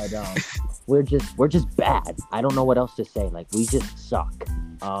it, but we're just bad. I don't know what else to say. Like, we just suck.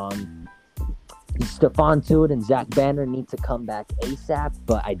 Stephon Tuitt and Zach Banner need to come back ASAP,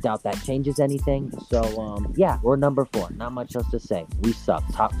 but I doubt that changes anything. So, yeah, we're number 4. Not much else to say. We suck.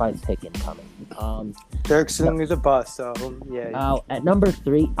 Top 5 pick incoming. Dirk Sung is a bust, so yeah. At number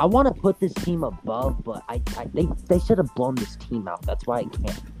 3, I want to put this team above, but they should have blown this team out. That's why I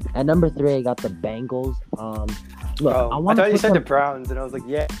can't. At number 3, I got the Bengals. Look, I thought you said the Browns, and I was like,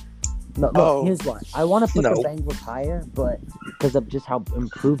 yeah. No, here's why. I want to put the Bengals higher, but because of just how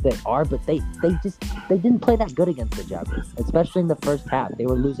improved they are. But they didn't play that good against the Jaguars, especially in the first half. They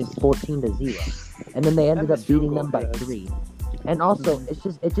were losing 14-0, and then they ended up beating them by 3. And also,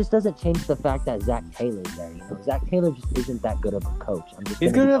 it just doesn't change the fact that Zach Taylor's there. You know, Zach Taylor just isn't that good of a coach.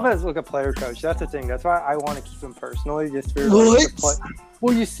 He's good enough as like a player coach. That's the thing. That's why I want to keep him personally, just for like, the play.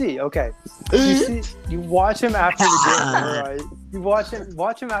 Well, you see, okay, you watch him after the game, all right? You watch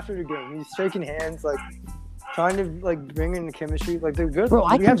him after the game. He's shaking hands, like trying to like bring in the chemistry. Like they're good. Bro,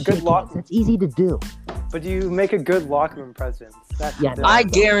 I have can good shake locker. hands. It's easy to do. But you make a good locker room presence. That's the thing. I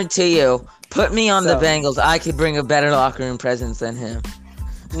guarantee you, put me on the Bengals, I could bring a better locker room presence than him.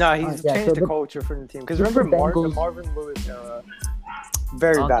 No, he's changed the culture for the team. Because remember the Marvin Lewis era.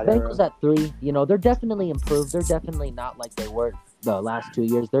 Very bad the era. Bengals at 3, you know, they're definitely improved. They're definitely not like they were the last 2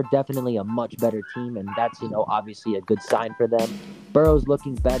 years. They're definitely a much better team, and that's, you know, obviously a good sign for them. Burrow's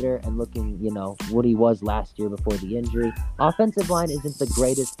looking better and looking, you know, what he was last year before the injury. Offensive line isn't the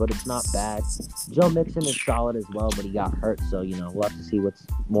greatest, but it's not bad. Joe Mixon is solid as well, but he got hurt, so, you know, we'll have to see what's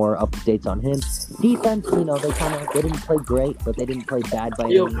more updates on him. Defense, you know, they didn't play great, but they didn't play bad by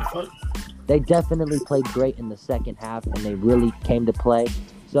any means. They definitely played great in the second half, and they really came to play.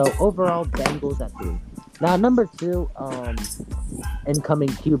 So, overall, Bengals at 3. Now, number 2, incoming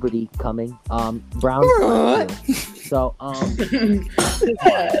puberty coming. Browns at 2. So,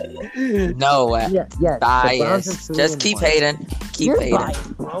 no way. Yeah, bias. Just keep hating. Keep hating.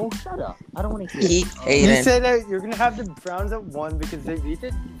 Biased, bro. Shut up. I don't want to hear Keep it. hating. You said that you're gonna have the Browns at 1 because they beat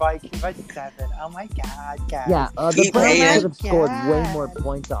the Vikings by 7. Oh my god, guys. Yeah, the Keep Browns hating. should have scored way more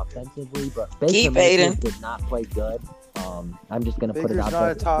points offensively, but Baker Keep Mayfield hating. did not play good. I'm just gonna put it Baker's out not a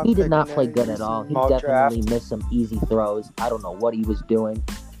there. top He did pick not in play any good at all. He mock definitely draft. missed some easy throws. I don't know what he was doing.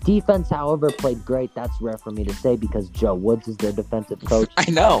 Defense, however, played great. That's rare for me to say because Joe Woods is their defensive coach. I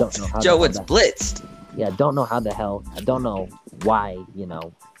know. Don't know how Joe Woods blitzed. Yeah, don't know how the hell. I don't know why. You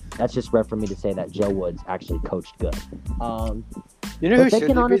know, that's just rare for me to say that Joe Woods actually coached good. You know who But they should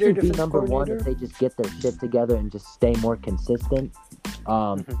can be honestly their be defensive number 1 coordinator? if they just get their shit together and just stay more consistent.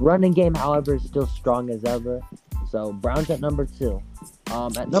 Running game, however, is still strong as ever. So Browns at number 2.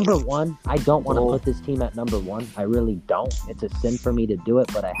 At number 1, I don't want to put this team at number 1. I really don't. It's a sin for me to do it,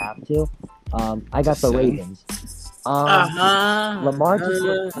 but I have to. I got the Ravens. Lamar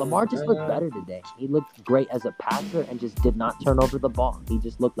just looked better today. He looked great as a passer and just did not turn over the ball. He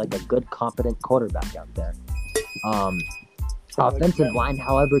just looked like a good, competent quarterback out there. Offensive line,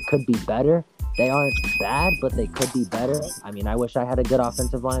 however, could be better. They aren't bad, but they could be better. I mean, I wish I had a good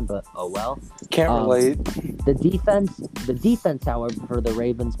offensive line, but oh well. Can't relate. The defense, however, for the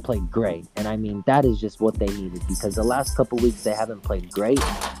Ravens played great. And I mean, that is just what they needed because the last couple weeks they haven't played great,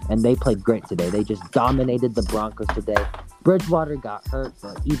 and they played great today. They just dominated the Broncos today. Bridgewater got hurt,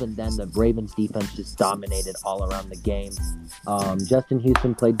 but even then, the Ravens defense just dominated all around the game. Justin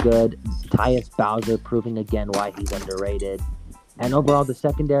Houston played good. Tyus Bowser proving again why he's underrated. And overall, the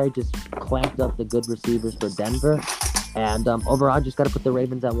secondary just clamped up the good receivers for Denver. And overall, just got to put the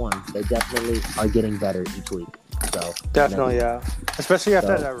Ravens at 1. They definitely are getting better each week. So definitely, yeah. Especially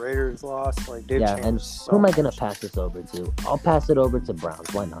after that Raiders loss, like they've changed and so who am I much. gonna pass this over to? I'll pass it over to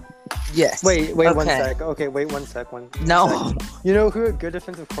Browns. Why not? Yes. Wait, Okay. 1 sec. Okay, wait 1 sec. No. You know who a good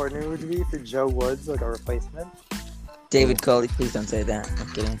defensive coordinator would be for Joe Woods, like a replacement? David Coley, please don't say that.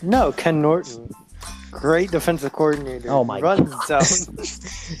 I'm kidding. No, Ken Norton. Great defensive coordinator. Oh my Runs God. zone.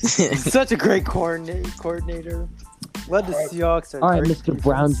 Such a great coordinator. Led the Seahawks. All right, Mr.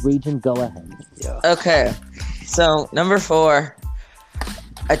 Brown's region, go ahead. Yeah. Okay, so number 4,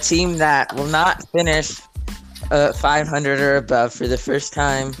 a team that will not finish 500 or above for the first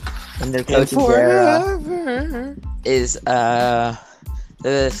time in their coaching era is the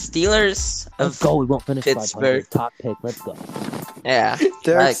Steelers Let's of go. We won't finish Pittsburgh. 500. Top pick. Let's go. yeah.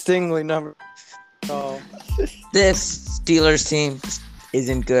 Derek Like, Stingley, number. Oh. this Steelers team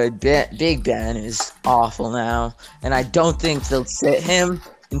isn't good. Big Ben is awful now, and I don't think they'll sit him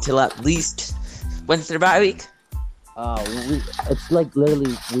until at least when's their bye week? It's like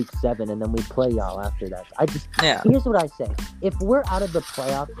literally week 7, and then we play y'all after that. Yeah. Here's what I say: if we're out of the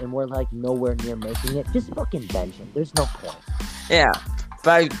playoffs and we're like nowhere near making it, just fucking bench him. There's no point. Yeah,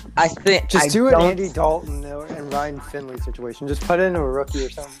 but I think Just I do an don't- Andy Dalton and Ryan Finley situation. Just put in a rookie or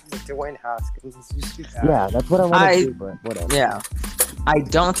something like Dwayne Haskins. Just do that. Yeah, that's what I want to do, but whatever. Yeah, I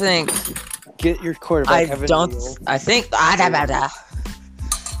don't think. Get your quarterback. I Evan don't. Neal. I think.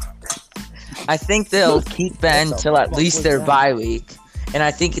 I think they'll keep Ben till at least their bye week, and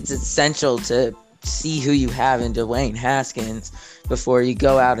I think it's essential to see who you have in Dwayne Haskins before you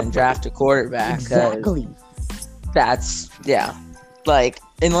go out and draft a quarterback. 'Cause Exactly. That's like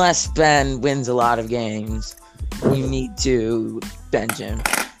unless Ben wins a lot of games, you need to bench him.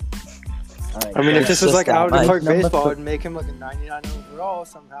 All right. I mean, if this was just like that, out of the like, park number baseball, th- it'd make him like a 99 overall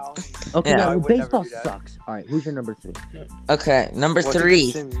somehow. Okay, Yeah. now, I would never baseball do that. sucks. All right, who's your number 3? Okay, number Well, it's a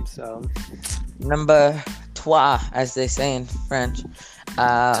 3. good sim, so. Number trois, as they say in French,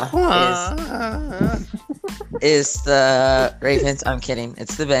 is the Ravens. I'm kidding.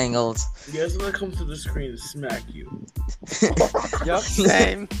 It's the Bengals. You guys want to come to the screen and smack you. Yep,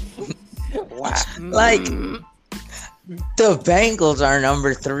 same. Wow. Like, the Bengals are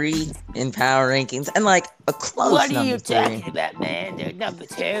number 3 in power rankings, and like a close number 3. about, man? They're number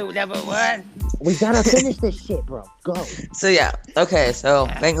 2, number 1. We gotta finish this shit, bro. Go. So yeah, okay. So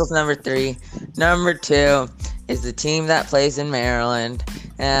Bengals number 3. Number 2 is the team that plays in Maryland.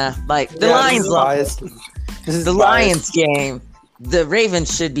 Like the Yeah, Lions. This is The biased. Lions game. The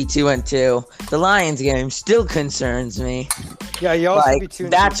Ravens should be 2-2. The Lions game still concerns me. Yeah, you also be Like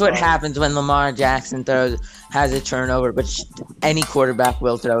tuned. that's what happens when Lamar Jackson has a turnover, but any quarterback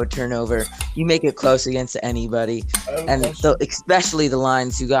will throw a turnover. You make it close against anybody, and especially the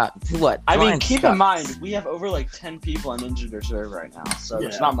Lions who got what? I mean, Lions keep got- in mind, we have over like 10 people on injured reserve right now, so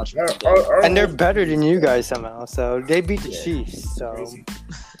there's Yeah. not much. And they're better than you guys somehow. So they beat the Chiefs. So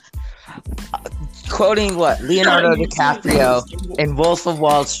quoting what Leonardo DiCaprio in Wolf of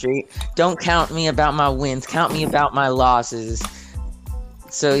Wall Street. Don't count me about my wins. Count me about my losses.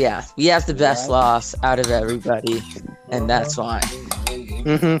 So yeah, we have the best loss out of everybody, and that's why.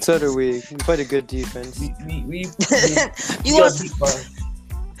 so do we. We played a good defense. We You lost.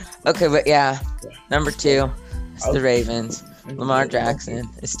 Okay, but yeah, number 2 is the Ravens. Lamar Jackson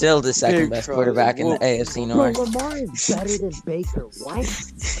is still the second best quarterback in the AFC Bro, North. Lamar is better than Baker. What?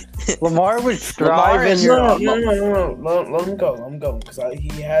 Lamar would Lamar thrive in is- your. No. Let him go, because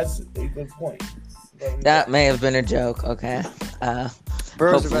he has a good point. Let him That go. may have been a joke. Okay.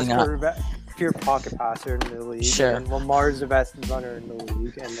 Burrow's the Hopefully best not. quarterback, pure pocket passer in the league. Sure. And Lamar's the best runner in the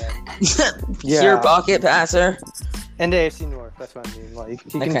league, and then Pure pocket passer. and the AFC North. That's what I mean. Like he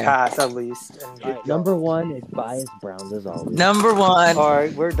can Okay. pass at least. And All get right, number 1 is biased Browns as always. Number 1, All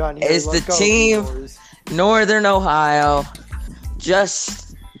right, we're done here. Is Let's the go, team- Steelers. Northern Ohio,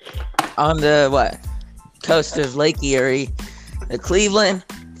 just on the coast of Lake Erie, the Cleveland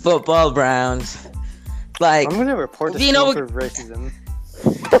Football Browns. Like, I'm gonna report this You know team for racism.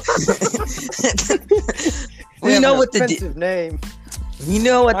 we They have know an what the offensive name. we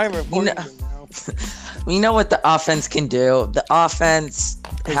know what I'm you reporting know, them now. we know what the offense can do. The offense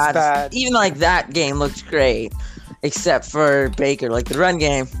It's has bad. even like that game looked great, except for Baker. Like the run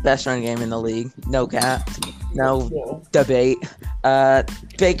game, best run game in the league. No cap, no debate.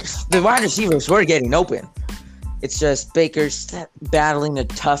 Baker, the wide receivers were getting open. It's just Baker's battling a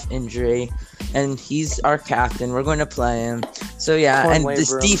tough injury, and he's our captain. We're going to play him. So yeah, One and way,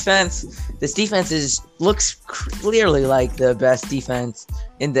 this bro. defense looks clearly like the best defense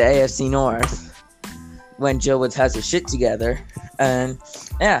in the AFC North. when Joe Woods has his shit together. And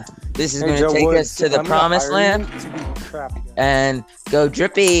yeah, this is Hey, going Joe to take Woods, us to the I'm gonna promised hire land. you to be crap again. And go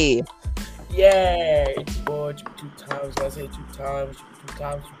Drippy. Yeah, it's your boy, two times. I say two times.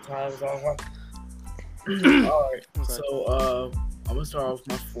 Alright, so I'm gonna start off with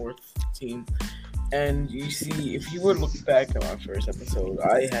my fourth team. And you see, if you would look back at my first episode,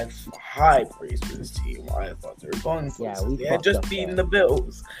 I had high praise for this team. I thought they were going places. we They had fucked just up beaten there. the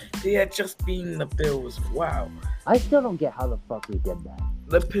Bills. Wow. I still don't get how the fuck we did that.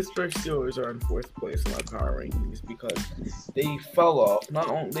 The Pittsburgh Steelers are in fourth place in my power rankings because they fell off. Not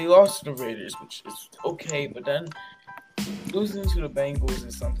only they lost to the Raiders, which is okay, but then losing to the Bengals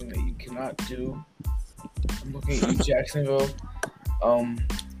is something that you cannot do. I'm looking at Jacksonville.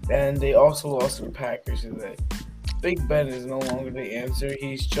 And they also lost to the Packers. So that Big Ben is no longer the answer.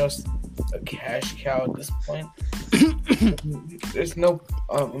 He's just a cash cow at this point. There's no,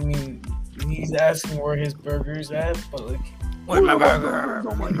 he's asking where his burger's at, but like, Where's my burger?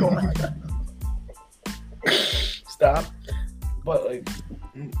 oh my god, stop. But like,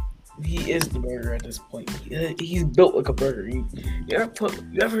 he is the burger at this point. He's built like a burger. You ever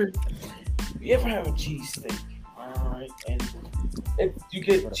have a cheesesteak? Alright, and if you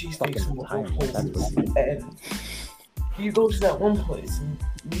get cheesesteaks from one place, and you go to that one place and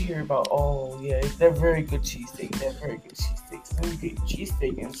you hear about, oh yeah, they're very good cheesesteaks, then you get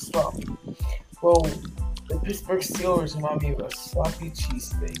cheesesteak and sloppy. Well, the Pittsburgh Steelers remind me of a sloppy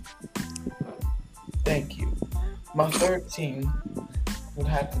cheesesteak. Thank you. My third team would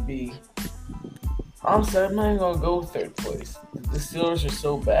have to be, honestly, I'm not even gonna go third place. The Steelers are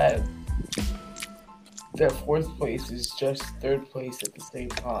so bad that fourth place is just third place at the same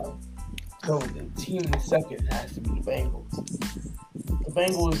time. So the team in second has to be the Bengals. The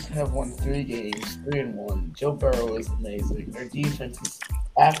Bengals have won 3 games, 3-1. Joe Burrow is amazing. Their defense is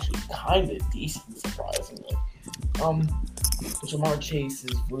actually kind of decent, surprisingly. Jamar Chase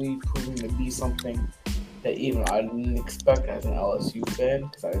is really proving to be something that even I didn't expect as an LSU fan,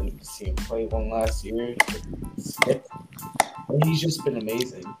 because I didn't see him play one last year. And he's just been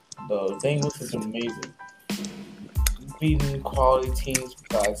amazing. The Bengals have been amazing, beating quality teams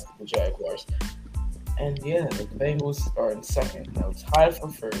besides the Jaguars. And yeah, the Bengals are in second. Now tied for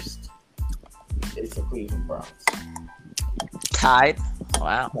first is the Cleveland Browns. Tied?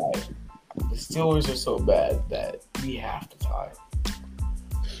 Wow. Tied. The Steelers are so bad that we have to tie.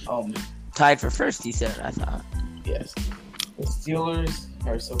 Tied for first, he said, I thought. Yes. The Steelers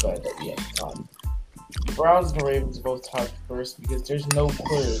are so bad that we have to tie. The Browns and the Ravens both tied for first because there's no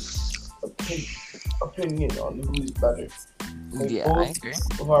clear opinion on who's better. Like, Yeah, I both agree.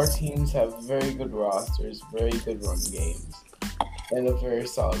 of our teams have very good rosters, very good run games, and a very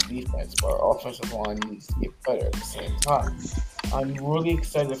solid defense, but our offensive line needs to get better at the same time. I'm really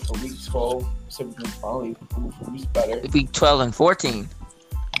excited for Week 12, so we can finally prove who's better. Week 12 and 14.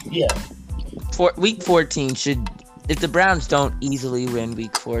 Yeah, Week 14 should... If the Browns don't easily win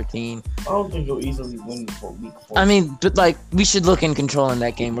Week 14... I don't think they'll easily win for Week 14. I mean, but like, we should look in control in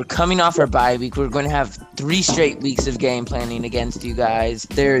that game. We're coming off our bye week. We're going to have 3 straight weeks of game planning against you guys.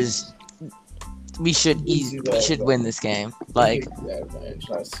 We should win this game. Like,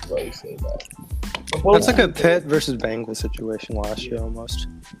 That's why you say that. That's like a Pitt versus Bengals situation last year almost.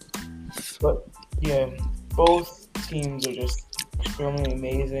 But yeah, both teams are just extremely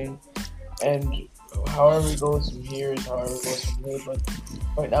amazing, and however it goes from here is however it goes from here. But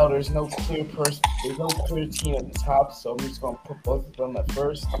right now, there's no clear team at the top, so I'm just gonna put both of them at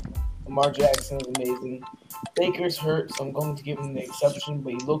first. Lamar Jackson is amazing. Baker's hurt, so I'm going to give him the exception,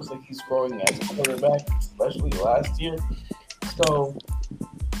 but he looks like he's growing as a quarterback, especially last year. So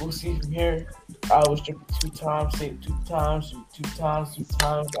we'll see from here. I was dripping 2 times, say 2 times, 2 times.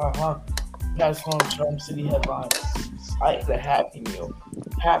 Pass home, Charm City headlines. I ate a Happy Meal.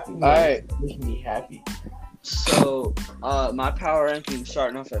 Happy Meal makes me happy. So, my power ranking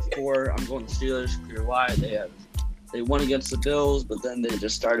starting off at 4. I'm going the Steelers. Clear why. They won against the Bills, but then they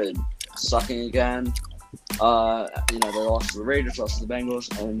just started sucking again. They lost to the Raiders, lost to the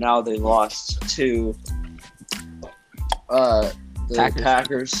Bengals, and now they lost to the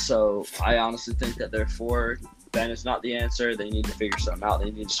Packers. So I honestly think that they're 4. Ben is not the answer. They need to figure something out.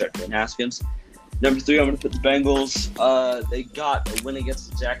 They need to start doing Haskins. Number 3, I'm going to put the Bengals. They got a win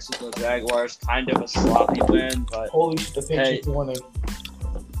against the Jacksonville Jaguars. Kind of a sloppy win, but Holy shit, the Patriots are winning.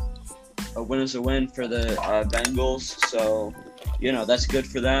 A win is a win for the Bengals. So, that's good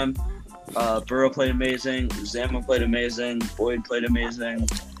for them. Burrow played amazing. Zama played amazing. Boyd played amazing.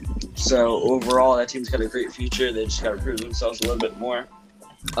 So, overall, that team's got a great future. They just got to prove themselves a little bit more.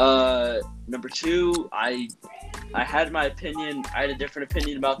 Number 2, I I had my opinion. I had a different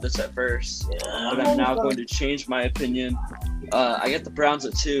opinion about this at first, but I'm now going to change my opinion. I get the Browns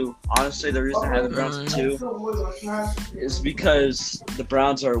at 2. Honestly, the reason I have the Browns at 2 is because the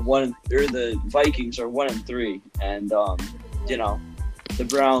Browns are the Vikings are 1-3, and the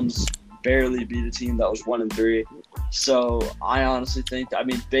Browns barely beat a team that was 1-3. So I honestly think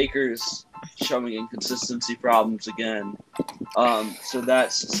Baker's showing inconsistency problems again. So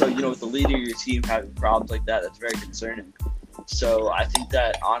with the leader of your team having problems like that, that's very concerning. So I think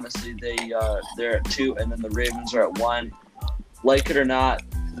that honestly they're at 2, and then the Ravens are at 1. Like it or not,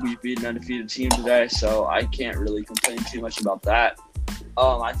 we beat an undefeated team today, so I can't really complain too much about that.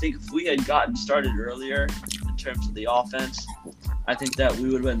 I think if we had gotten started earlier in terms of the offense, I think that we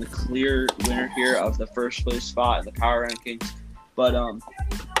would have been the clear winner here of the first place spot in the power rankings. But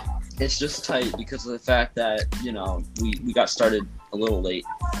it's just tight because of the fact that, we got started a little late.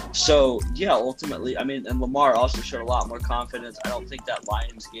 So, yeah, ultimately, and Lamar also showed a lot more confidence. I don't think that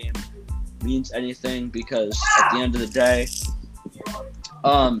Lions game means anything because at the end of the day,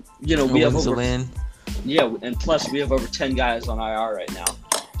 we have over win. Yeah, and plus we have over 10 guys on IR right now.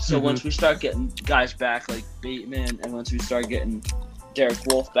 So once we start getting guys back like Bateman, and once we start getting Derek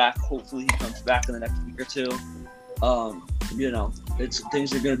Wolfe back, hopefully he comes back in the next week or 2.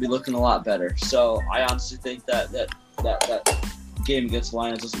 Things are going to be looking a lot better. So I honestly think that game against the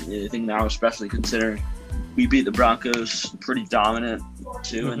Lions doesn't mean anything now, especially considering we beat the Broncos pretty dominant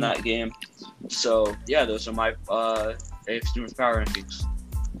too in that game. So yeah, those are my AFC North Power Rankings.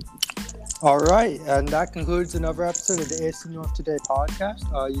 All right, and that concludes another episode of the AFC North Today podcast.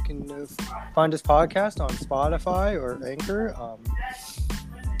 You can find this podcast on Spotify or Anchor,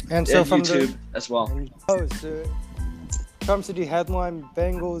 and from YouTube as well. Comes to the headline: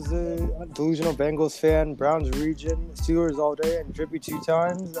 Bengals, delusional Bengals fan, Browns region, Steelers all day, and Drippy 2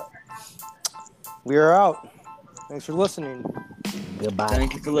 times. We are out. Thanks for listening. Goodbye.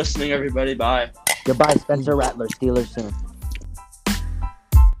 Thank you for listening, everybody. Bye. Goodbye, Spencer Rattler. Steelers soon.